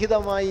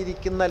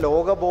സന്നിഹിതമായിരിക്കുന്ന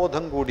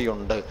ലോകബോധം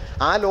കൂടിയുണ്ട്.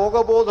 ആ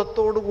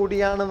ലോകബോധത്തോടു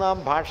കൂടിയാണ് നാം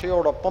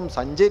ഭാഷയോടൊപ്പം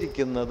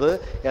സഞ്ചരിക്കുന്നത്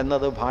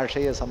എന്നത്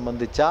ഭാഷയെ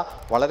സംബന്ധിച്ച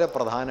വളരെ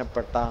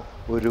പ്രധാനപ്പെട്ട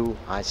ഒരു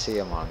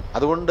ആശയമാണ്.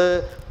 അതുകൊണ്ട്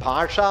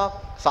ഭാഷ,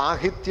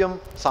 സാഹിത്യം,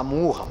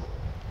 സമൂഹം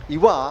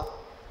ഇവ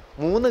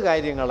 3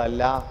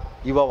 കാര്യങ്ങളല്ല,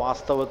 ഇവ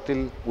വാസ്തവത്തിൽ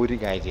ഒരു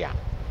കാര്യമാണ്.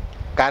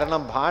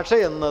 കാരണം ഭാഷ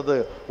എന്നത്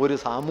ഒരു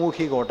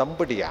സാമൂഹിക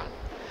ഉടമ്പടിയാണ്.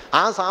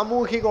 ആ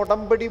സാമൂഹിക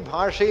ഉടമ്പടി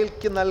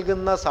ഭാഷയ്ക്ക്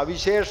നൽകുന്ന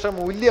സവിശേഷ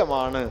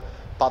മൂല്യമാണ്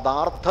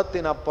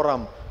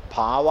പദാർത്ഥത്തിനപ്പുറം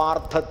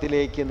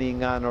ഭാവാർത്ഥത്തിലേക്ക്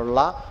നീങ്ങാനുള്ള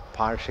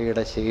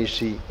ഭാഷയുടെ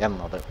ശേഷി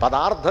എന്നത്.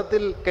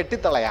 പദാർത്ഥത്തിൽ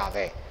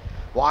കെട്ടിത്തളയാതെ,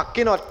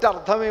 വാക്കിനൊറ്റ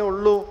അർത്ഥമേ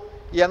ഉള്ളൂ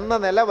എന്ന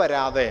നില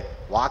വരാതെ,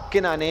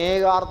 വാക്കിന്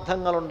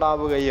അനേകാർത്ഥങ്ങൾ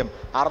ഉണ്ടാവുകയും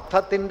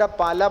അർത്ഥത്തിൻ്റെ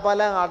പല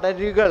പല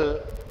അടരുകൾ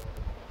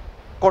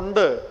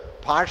കൊണ്ട്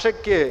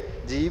ഭാഷയ്ക്ക്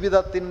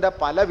ജീവിതത്തിൻ്റെ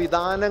പല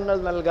വിധാനങ്ങൾ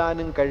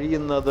നൽകാനും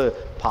കഴിയുന്നത്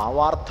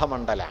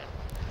ഭാവാർത്ഥമണ്ഡലാണ്.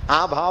 ആ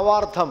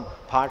ഭാവാർത്ഥം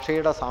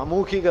ഭാഷയുടെ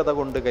സാമൂഹികത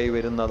കൊണ്ട്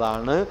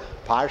കൈവരുന്നതാണ്.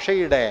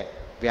 ഭാഷയുടെ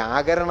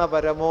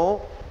വ്യാകരണപരമോ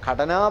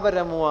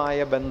ഘടനാപരമോ ആയ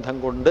ബന്ധം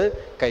കൊണ്ട്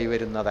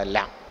കൈവരുന്നതല്ല.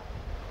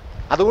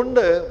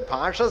 അതുകൊണ്ട്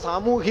ഭാഷ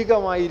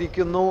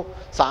സാമൂഹികമായിരിക്കുന്നു.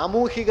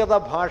 സാമൂഹികത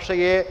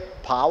ഭാഷയെ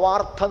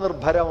ഭാവാർത്ഥ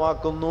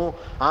നിർഭരമാക്കുന്നു.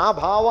 ആ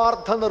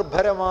ഭാവാർത്ഥ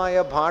നിർഭരമായ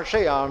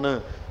ഭാഷയാണ്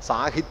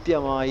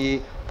സാഹിത്യമായി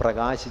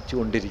പ്രകാശിച്ചു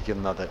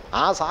കൊണ്ടിരിക്കുന്നത്.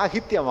 ആ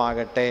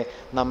സാഹിത്യമാകട്ടെ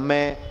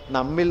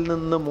നമ്മിൽ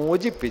നിന്ന്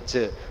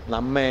മോചിപ്പിച്ച്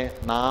നമ്മെ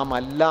നാം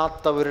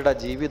അല്ലാത്തവരുടെ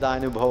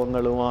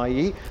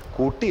ജീവിതാനുഭവങ്ങളുമായി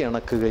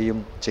കൂട്ടിയിണക്കുകയും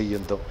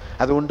ചെയ്യുന്നു.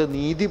 അതുകൊണ്ട്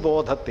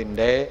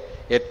നീതിബോധത്തിൻ്റെ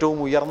ഏറ്റവും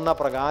ഉയർന്ന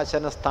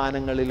പ്രകാശന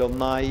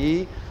സ്ഥാനങ്ങളിലൊന്നായി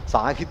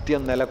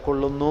സാഹിത്യം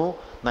നിലകൊള്ളുന്നു.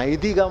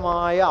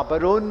 നൈതികമായ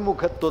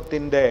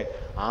അപരോന്മുഖത്വത്തിൻ്റെ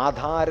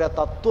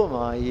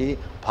ആധാരതത്വമായി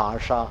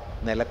ഭാഷ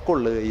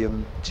നിലകൊള്ളുകയും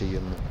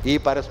ചെയ്യുന്നു. ഈ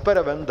പരസ്പര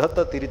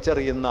ബന്ധത്തെ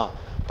തിരിച്ചറിയുന്ന,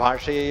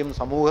 ഭാഷയെയും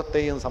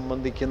സമൂഹത്തെയും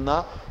സംബന്ധിക്കുന്ന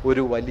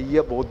ഒരു വലിയ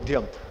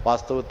ബോധ്യം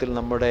വാസ്തവത്തിൽ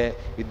നമ്മുടെ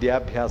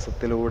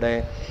വിദ്യാഭ്യാസത്തിലൂടെ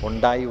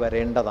ഉണ്ടായി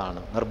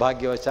വരേണ്ടതാണ്.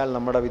 നിർഭാഗ്യവശാൽ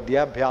നമ്മുടെ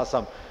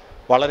വിദ്യാഭ്യാസം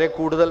വളരെ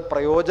കൂടുതൽ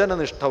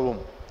പ്രയോജനനിഷ്ഠവും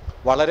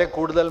വളരെ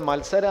കൂടുതൽ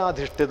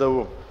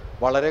മത്സരാധിഷ്ഠിതവും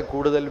വളരെ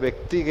കൂടുതൽ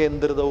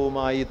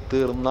വ്യക്തികേന്ദ്രിതവുമായി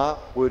തീർന്ന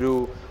ഒരു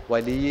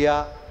വലിയ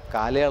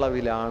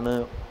കാലയളവിലാണ്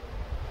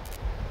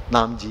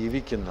നാം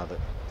ജീവിക്കുന്നത്.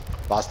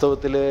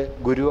 വാസ്തവത്തിൽ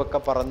ഗുരുവൊക്കെ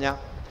പറഞ്ഞ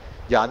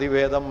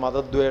ജാതിഭേദം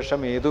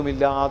മതദ്വേഷം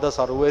ഏതുമില്ലാതെ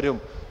സർവരും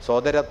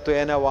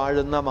സോദരത്വേന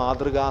വാഴുന്ന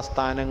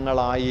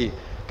മാതൃകാസ്ഥാനങ്ങളായി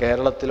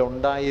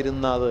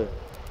കേരളത്തിലുണ്ടായിരുന്നത്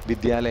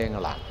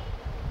വിദ്യാലയങ്ങളാണ്.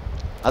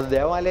 അത്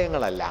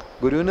ദേവാലയങ്ങളല്ല.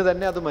 ഗുരുവിന്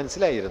തന്നെ അത്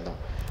മനസ്സിലായിരുന്നു.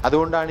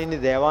 അതുകൊണ്ടാണ് ഇനി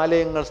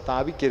ദേവാലയങ്ങൾ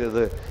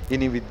സ്ഥാപിക്കരുത്,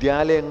 ഇനി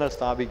വിദ്യാലയങ്ങൾ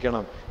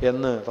സ്ഥാപിക്കണം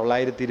എന്ന്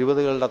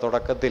 1920കളുടെ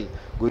തുടക്കത്തിൽ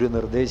ഗുരു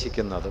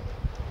നിർദ്ദേശിക്കുന്നത്.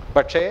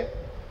 പക്ഷേ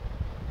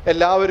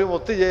എല്ലാവരും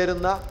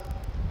ഒത്തുചേരുന്ന,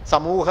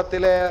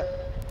 സമൂഹത്തിലെ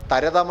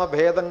തരതമ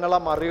ഭേദങ്ങളെ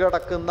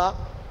മറികടക്കുന്ന,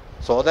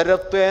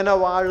 സോദരത്വേന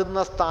വാഴുന്ന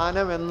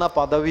സ്ഥാനം എന്ന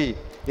പദവി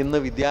ഇന്ന്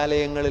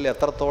വിദ്യാലയങ്ങളിൽ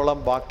എത്രത്തോളം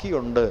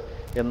ബാക്കിയുണ്ട്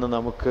എന്ന്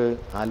നമുക്ക്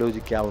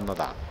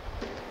ആലോചിക്കാവുന്നതാണ്.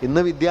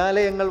 ഇന്ന്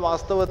വിദ്യാലയങ്ങൾ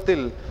വാസ്തവത്തിൽ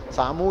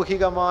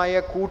സാമൂഹികമായ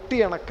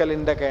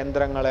കൂട്ടിയിണക്കലിൻ്റെ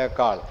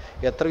കേന്ദ്രങ്ങളെക്കാൾ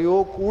എത്രയോ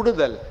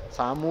കൂടുതൽ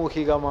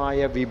സാമൂഹികമായ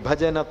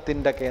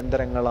വിഭജനത്തിൻ്റെ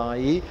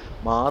കേന്ദ്രങ്ങളായി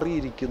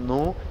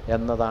മാറിയിരിക്കുന്നു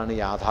എന്നതാണ്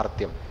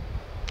യാഥാർത്ഥ്യം.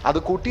 അത്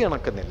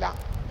കൂട്ടിയിണക്കുന്നില്ല.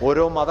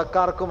 ഓരോ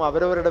മതക്കാർക്കും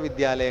അവരവരുടെ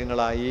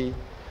വിദ്യാലയങ്ങളായി,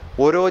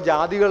 ഓരോ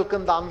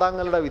ജാതികൾക്കും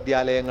താന്താങ്ങളുടെ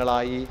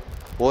വിദ്യാലയങ്ങളായി,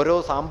 ഓരോ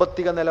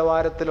സാമ്പത്തിക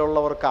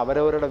നിലവാരത്തിലുള്ളവർക്ക്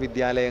അവരവരുടെ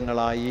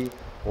വിദ്യാലയങ്ങളായി,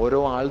 ഓരോ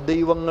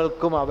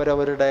ആൾദൈവങ്ങൾക്കും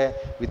അവരവരുടെ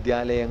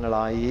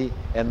വിദ്യാലയങ്ങളായി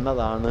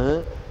എന്നതാണ്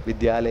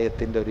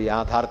വിദ്യാലയത്തിൻ്റെ ഒരു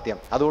യാഥാർത്ഥ്യം.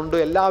 അതുകൊണ്ട്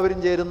എല്ലാവരും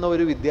ചേരുന്ന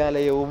ഒരു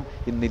വിദ്യാലയവും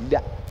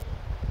ഇന്നില്ല.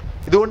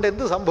 ഇതുകൊണ്ട്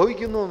എന്ത്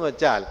സംഭവിക്കുന്നു എന്ന്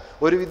വെച്ചാൽ,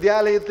 ഒരു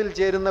വിദ്യാലയത്തിൽ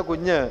ചേരുന്ന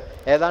കുഞ്ഞ്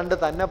ഏതാണ്ട്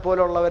തന്നെ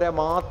പോലുള്ളവരെ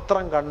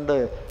മാത്രം കണ്ട്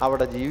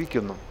അവിടെ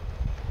ജീവിക്കുന്നു.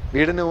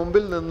 വീടിന്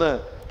മുമ്പിൽ നിന്ന്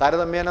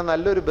താരതമ്യേന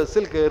നല്ലൊരു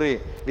ബസ്സിൽ കയറി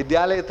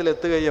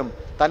വിദ്യാലയത്തിലെത്തുകയും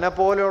തന്നെ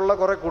പോലെയുള്ള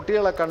കുറേ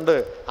കുട്ടികളെ കണ്ട്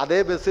അതേ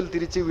ബസ്സിൽ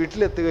തിരിച്ച്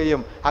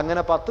വീട്ടിലെത്തുകയും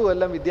അങ്ങനെ 10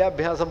 കൊല്ലം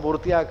വിദ്യാഭ്യാസം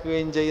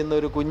പൂർത്തിയാക്കുകയും ചെയ്യുന്ന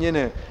ഒരു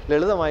കുഞ്ഞിന്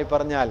ലളിതമായി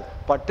പറഞ്ഞാൽ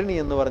പട്ടിണി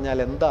എന്ന് പറഞ്ഞാൽ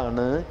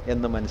എന്താണ്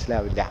എന്ന്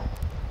മനസ്സിലാവില്ല.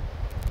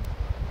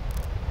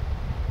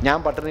 ഞാൻ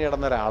പട്ടിണി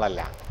കിടന്ന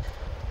ഒരാളല്ല.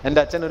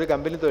 എൻ്റെ അച്ഛൻ ഒരു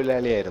കമ്പനി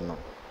തൊഴിലാളിയായിരുന്നു.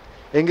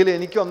 എങ്കിലും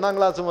എനിക്ക് 1-ാം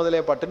ക്ലാസ്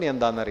മുതലേ പട്ടിണി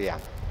എന്താണെന്നറിയാം.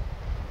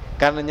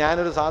 കാരണം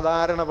ഞാനൊരു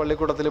സാധാരണ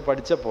പള്ളിക്കൂടത്തിൽ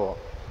പഠിച്ചപ്പോൾ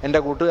എൻ്റെ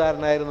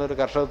കൂട്ടുകാരനായിരുന്ന ഒരു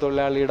കർഷക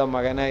തൊഴിലാളിയുടെ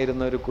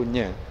മകനായിരുന്ന ഒരു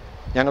കുഞ്ഞ്,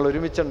 ഞങ്ങൾ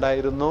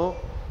ഒരുമിച്ചുണ്ടായിരുന്നു.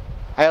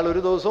 അയാൾ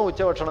ഒരു ദിവസവും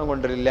ഉച്ചഭക്ഷണം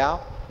കൊണ്ടുവരില്ല.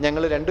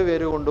 ഞങ്ങൾ 2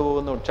 പേര്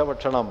കൊണ്ടുപോകുന്ന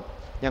ഉച്ചഭക്ഷണം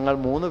ഞങ്ങൾ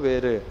 3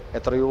 പേര്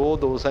എത്രയോ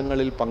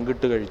ദിവസങ്ങളിൽ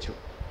പങ്കിട്ട് കഴിച്ചു.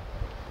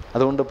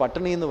 അതുകൊണ്ട്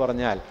പട്ടിണി എന്ന്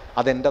പറഞ്ഞാൽ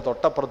അതെൻ്റെ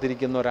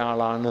തൊട്ടപ്പുറത്തിരിക്കുന്ന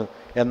ഒരാളാണ്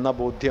എന്ന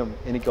ബോധ്യം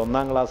എനിക്ക്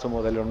 1-ാം ക്ലാസ്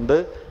മുതലുണ്ട്.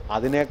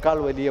 അതിനേക്കാൾ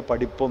വലിയ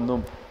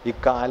പഠിപ്പൊന്നും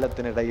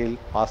ഇക്കാലത്തിനിടയിൽ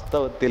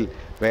വാസ്തവത്തിൽ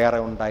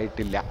വേറെ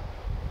ഉണ്ടായിട്ടില്ല.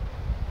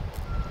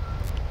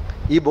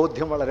 ഈ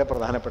ബോധ്യം വളരെ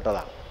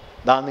പ്രധാനപ്പെട്ടതാണ്.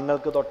 ദാ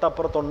നിങ്ങൾക്ക്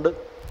തൊട്ടപ്പുറത്തുണ്ട്.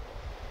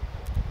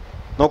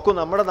 നോക്കൂ,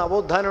 നമ്മുടെ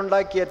നവോത്ഥാനം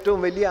ഉണ്ടാക്കിയ ഏറ്റവും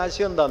വലിയ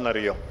ആശയം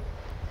എന്താണെന്നറിയോ?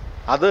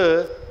 അത്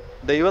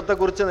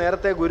ദൈവത്തെക്കുറിച്ച്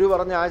നേരത്തെ ഗുരു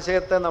പറഞ്ഞ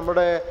ആശയത്തെ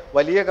നമ്മുടെ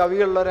വലിയ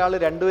കവികളിൽ ഒരാൾ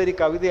 2 വരി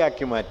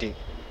കവിതയാക്കി മാറ്റി.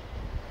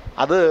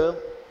 അത്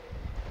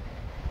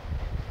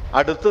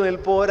അടുത്തു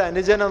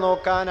നിൽപ്പോരനുജനെ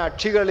നോക്കാൻ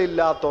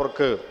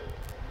അക്ഷികളില്ലാത്തവർക്ക്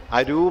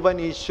അരൂപൻ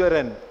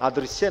ഈശ്വരൻ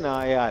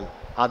അദൃശ്യനായാൽ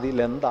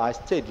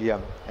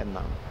അതിലെന്താശ്ചര്യം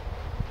എന്നാണ്.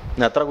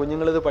 ഇന്ന് എത്ര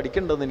കുഞ്ഞുങ്ങളിത്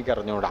പഠിക്കണ്ടെന്ന്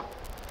എനിക്കറിഞ്ഞൂടാ.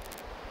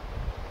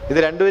 ഇത്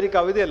 2 വരി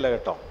കവിതയല്ല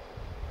കേട്ടോ,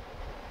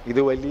 ഇത്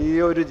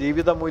വലിയൊരു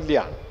ജീവിത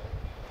മൂല്യമാണ്.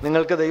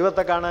 നിങ്ങൾക്ക്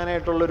ദൈവത്തെ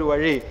കാണാനായിട്ടുള്ളൊരു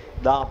വഴി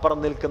ദാ അപ്പുറം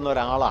നിൽക്കുന്ന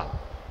ഒരാളാണ്.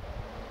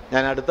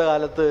 ഞാൻ അടുത്ത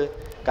കാലത്ത്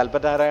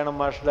കൽപ്പറ്റാരായണൻ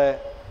മാഷുടെ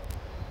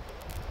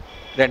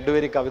 2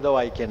 വരി കവിത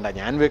വായിക്കേണ്ട.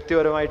 ഞാൻ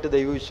വ്യക്തിപരമായിട്ട്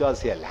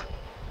ദൈവവിശ്വാസിയല്ല,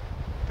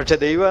 പക്ഷെ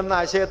ദൈവം എന്ന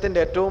ആശയത്തിൻ്റെ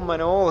ഏറ്റവും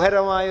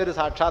മനോഹരമായൊരു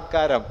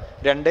സാക്ഷാത്കാരം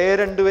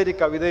 2 വരി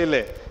കവിതയിൽ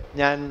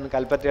ഞാൻ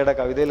കൽപ്പറ്റയുടെ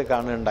കവിതയിൽ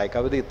കാണുകയുണ്ടായി.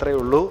 കവിത ഇത്രയേ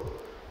ഉള്ളൂ: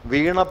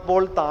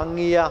 വീണപ്പോൾ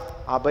താങ്ങിയ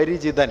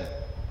അപരിചിതൻ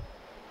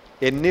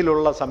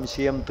എന്നിലുള്ള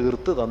സംശയം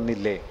തീർത്തു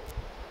തന്നില്ലേ.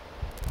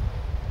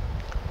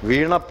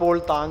 വീണപ്പോൾ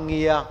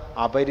താങ്ങിയ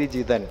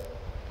അപരിചിതൻ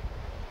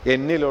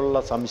എന്നിലുള്ള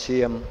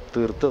സംശയം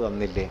തീർത്തു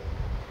തന്നില്ലേ.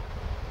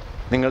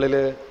 നിങ്ങളിൽ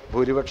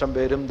ഭൂരിപക്ഷം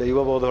പേരും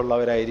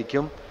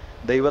ദൈവബോധമുള്ളവരായിരിക്കും.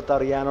 ദൈവത്തെ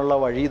അറിയാനുള്ള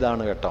വഴി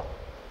ഇതാണ് കേട്ടോ.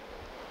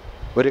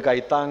 ഒരു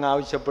കൈത്താങ്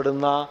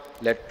ആവശ്യപ്പെടുന്ന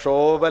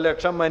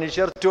ലക്ഷോപലക്ഷം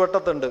മനുഷ്യർ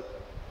ചുവട്ടത്തുണ്ട്.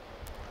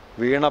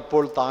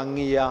 വീണപ്പോൾ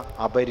താങ്ങിയ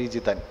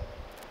അപരിചിതൻ,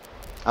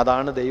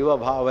 അതാണ്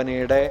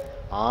ദൈവഭാവനയുടെ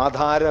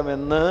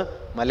ആധാരമെന്ന്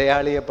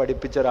മലയാളിയെ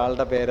പഠിപ്പിച്ച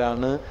ഒരാളുടെ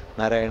പേരാണ്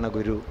നാരായണ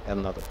ഗുരു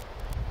എന്നത്.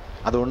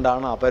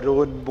 അതുകൊണ്ടാണ്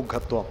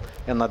അപരോന്മുഖത്വം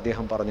എന്ന്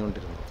അദ്ദേഹം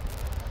പറഞ്ഞുകൊണ്ടിരുന്നത്.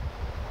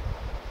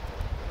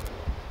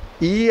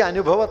 ഈ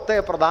അനുഭവത്തെ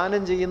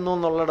പ്രദാനം ചെയ്യുന്നു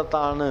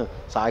എന്നുള്ളിടത്താണ്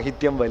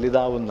സാഹിത്യം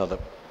വലുതാവുന്നത്.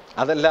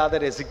 അതല്ലാതെ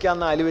രസിക്കാൻ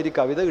 4 വരി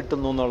കവിത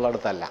കിട്ടുന്നു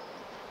എന്നുള്ളിടത്തല്ല.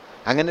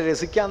 അങ്ങനെ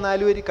രസിക്കാൻ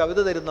 4 വരി കവിത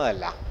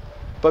തരുന്നതല്ല.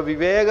 ഇപ്പം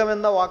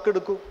വിവേകമെന്ന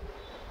വാക്കെടുക്കൂ.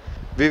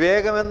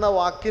 വിവേകമെന്ന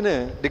വാക്കിന്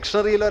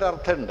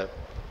ഡിക്ഷണറിയിലൊരർത്ഥമുണ്ട്.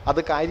 അത്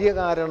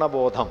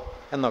കാര്യകാരണബോധം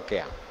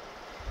എന്നൊക്കെയാണ്.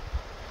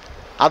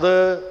 അത്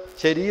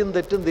ശരിയും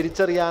തെറ്റും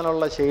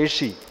തിരിച്ചറിയാനുള്ള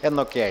ശേഷി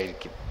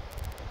എന്നൊക്കെയായിരിക്കും.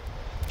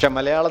 പക്ഷെ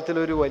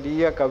മലയാളത്തിലൊരു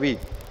വലിയ കവി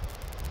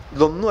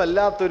ഇതൊന്നും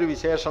അല്ലാത്തൊരു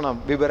വിശേഷണം,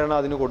 വിവരണം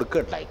അതിന്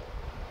കൊടുക്കുകയുണ്ടായി.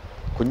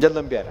 കുഞ്ചൻ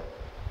നമ്പ്യാരാണ്.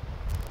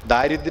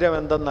 ദാരിദ്ര്യം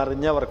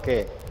എന്തെന്നറിഞ്ഞവർക്കേ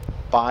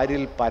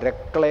പാരിൽ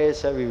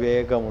പരക്ലേശ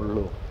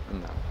വിവേകമുള്ളൂ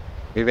എന്നാണ്.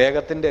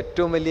 വിവേകത്തിൻ്റെ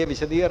ഏറ്റവും വലിയ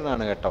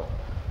വിശദീകരണമാണ് കേട്ടോ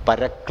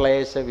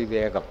പരക്ലേശ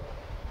വിവേകം.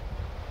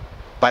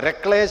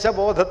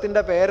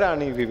 പരക്ലേശബോധത്തിൻ്റെ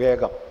പേരാണ് ഈ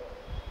വിവേകം.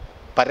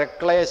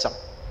 പരക്ലേശം,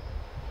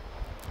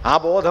 ആ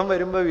ബോധം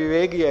വരുമ്പോൾ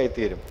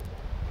വിവേകിയായിത്തീരും.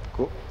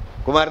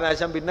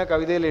 കുമാരനാശാൻ പിന്നെ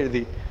കവിതയിൽ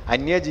എഴുതി,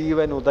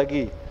 അന്യജീവൻ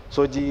ഉതകി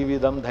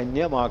സ്വജീവിതം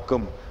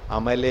ധന്യമാക്കും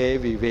അമലേ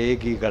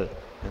വിവേകികൾ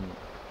എന്ന്.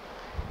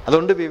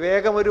 അതുകൊണ്ട്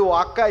വിവേകം ഒരു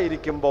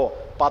വാക്കായിരിക്കുമ്പോൾ,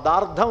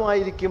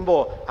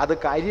 പദാർത്ഥമായിരിക്കുമ്പോൾ അത്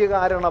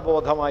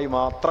കാര്യകാരണബോധമായി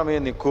മാത്രമേ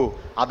നിൽക്കൂ.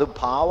 അത്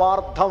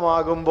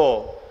ഭാവാർത്ഥമാകുമ്പോൾ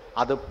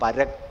അത്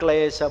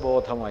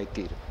പരക്ലേശബോധമായി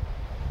തീരും.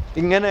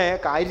 ഇങ്ങനെ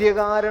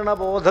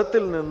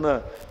കാര്യകാരണബോധത്തിൽ നിന്ന്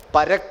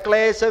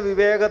പരക്ലേശ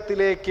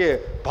വിവേകത്തിലേക്ക്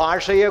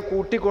ഭാഷയെ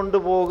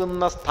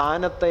കൂട്ടിക്കൊണ്ടുപോകുന്ന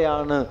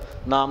സ്ഥാനത്തെയാണ്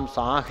നാം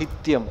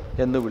സാഹിത്യം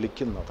എന്ന്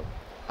വിളിക്കുന്നത്.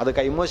 അത്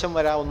കൈമോശം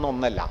വരാവുന്ന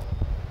ഒന്നല്ല.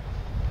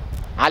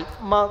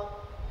 ആത്മബോധത്തിൽ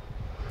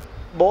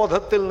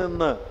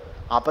നിന്ന്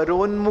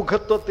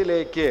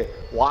അപരോന്മുഖത്വത്തിലേക്ക്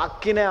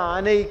വാക്കിനെ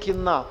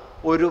ആനയിക്കുന്ന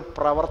ഒരു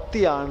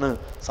പ്രവൃത്തിയാണ്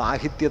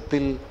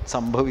സാഹിത്യത്തിൽ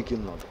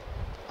സംഭവിക്കുന്നത്.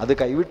 അത്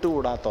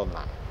കൈവിട്ടുകൂടാത്ത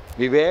ഒന്നാണ്.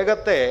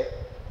 വിവേകത്തെ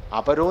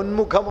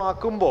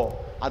അപരോന്മുഖമാക്കുമ്പോൾ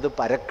അത്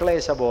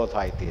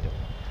പരക്ലേശബോധമായിത്തീരും.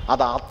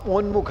 അത്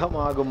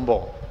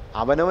ആത്മോന്മുഖമാകുമ്പോൾ,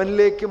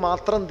 അവനവനിലേക്ക്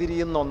മാത്രം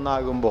തിരിയുന്ന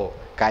ഒന്നാകുമ്പോൾ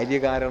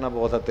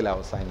കാര്യകാരണബോധത്തിൽ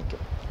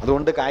അവസാനിക്കും.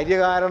 അതുകൊണ്ട്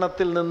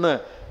കാര്യകാരണത്തിൽ നിന്ന്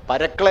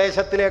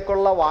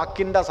പരക്ലേശത്തിലേക്കുള്ള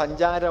വാക്കിൻ്റെ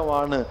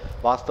സഞ്ചാരമാണ്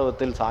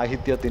വാസ്തവത്തിൽ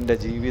സാഹിത്യത്തിൻ്റെ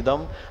ജീവിതം.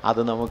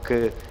 അത് നമുക്ക്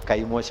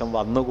കൈമോശം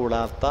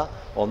വന്നുകൂടാത്ത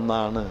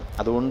ഒന്നാണ്.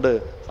 അതുകൊണ്ട്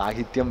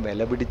സാഹിത്യം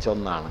വില പിടിച്ച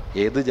ഒന്നാണ്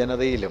ഏത്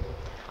ജനതയിലും.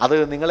 അത്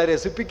നിങ്ങളെ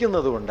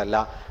രസിപ്പിക്കുന്നത് കൊണ്ടല്ല,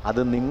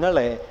 അത്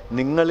നിങ്ങളെ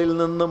നിങ്ങളിൽ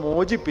നിന്ന്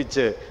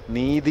മോചിപ്പിച്ച്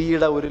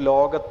നീതിയുടെ ഒരു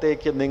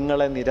ലോകത്തേക്ക്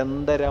നിങ്ങളെ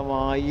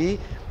നിരന്തരമായി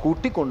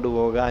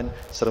കൂട്ടിക്കൊണ്ടുപോകാൻ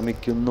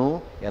ശ്രമിക്കുന്നു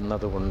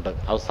എന്നതുകൊണ്ട്.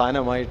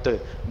 അവസാനമായിട്ട്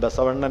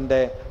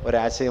ബസവണ്ണൻ്റെ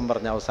ഒരാശയം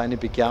പറഞ്ഞ്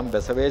അവസാനിപ്പിക്കാം.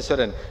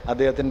 ബസവേശ്വരൻ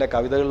അദ്ദേഹത്തിൻ്റെ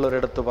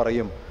കവിതകളിലൊരിടത്ത്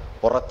പറയും,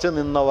 ഉറച്ചു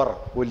നിന്നവർ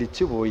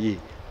ഒലിച്ചുപോയി,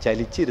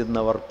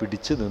 ചലിച്ചിരുന്നവർ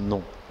പിടിച്ചു നിന്നു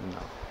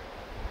എന്നാണ്.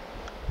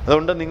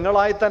 അതുകൊണ്ട്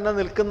നിങ്ങളായി തന്നെ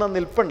നിൽക്കുന്ന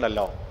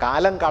നിൽപ്പുണ്ടല്ലോ,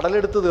 കാലം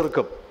കടലെടുത്ത്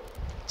തീർക്കും.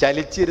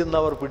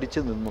 ചലിച്ചിരുന്നവർ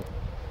പിടിച്ചു നിന്നു.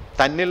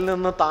 തന്നിൽ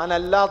നിന്ന്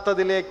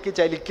താനല്ലാത്തതിലേക്ക്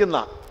ചലിക്കുന്ന,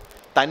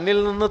 തന്നിൽ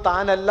നിന്ന്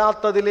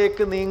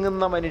താനല്ലാത്തതിലേക്ക്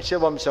നീങ്ങുന്ന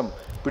മനുഷ്യവംശം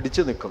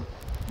പിടിച്ചു നിൽക്കും.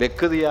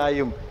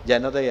 വ്യക്തിയായും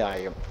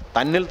ജനതയായും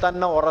തന്നിൽ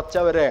തന്നെ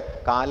ഉറച്ചവരെ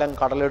കാലം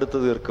കടലെടുത്ത്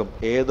തീർക്കും,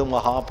 ഏത്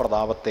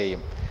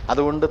മഹാപ്രതാപത്തെയും.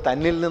 അതുകൊണ്ട്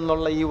തന്നിൽ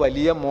നിന്നുള്ള ഈ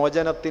വലിയ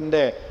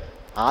മോചനത്തിൻ്റെ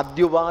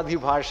ആദ്യോപാധി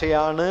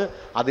ഭാഷയാണ്,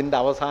 അതിൻ്റെ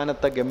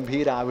അവസാനത്തെ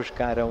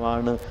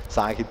ഗംഭീരാവിഷ്കാരമാണ്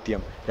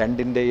സാഹിത്യം.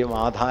 രണ്ടിൻ്റെയും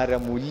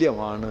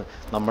ആധാരമൂല്യമാണ്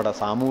നമ്മുടെ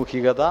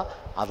സാമൂഹികത.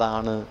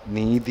 അതാണ്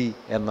നീതി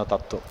എന്ന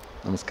തത്വം.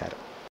 നമസ്കാരം.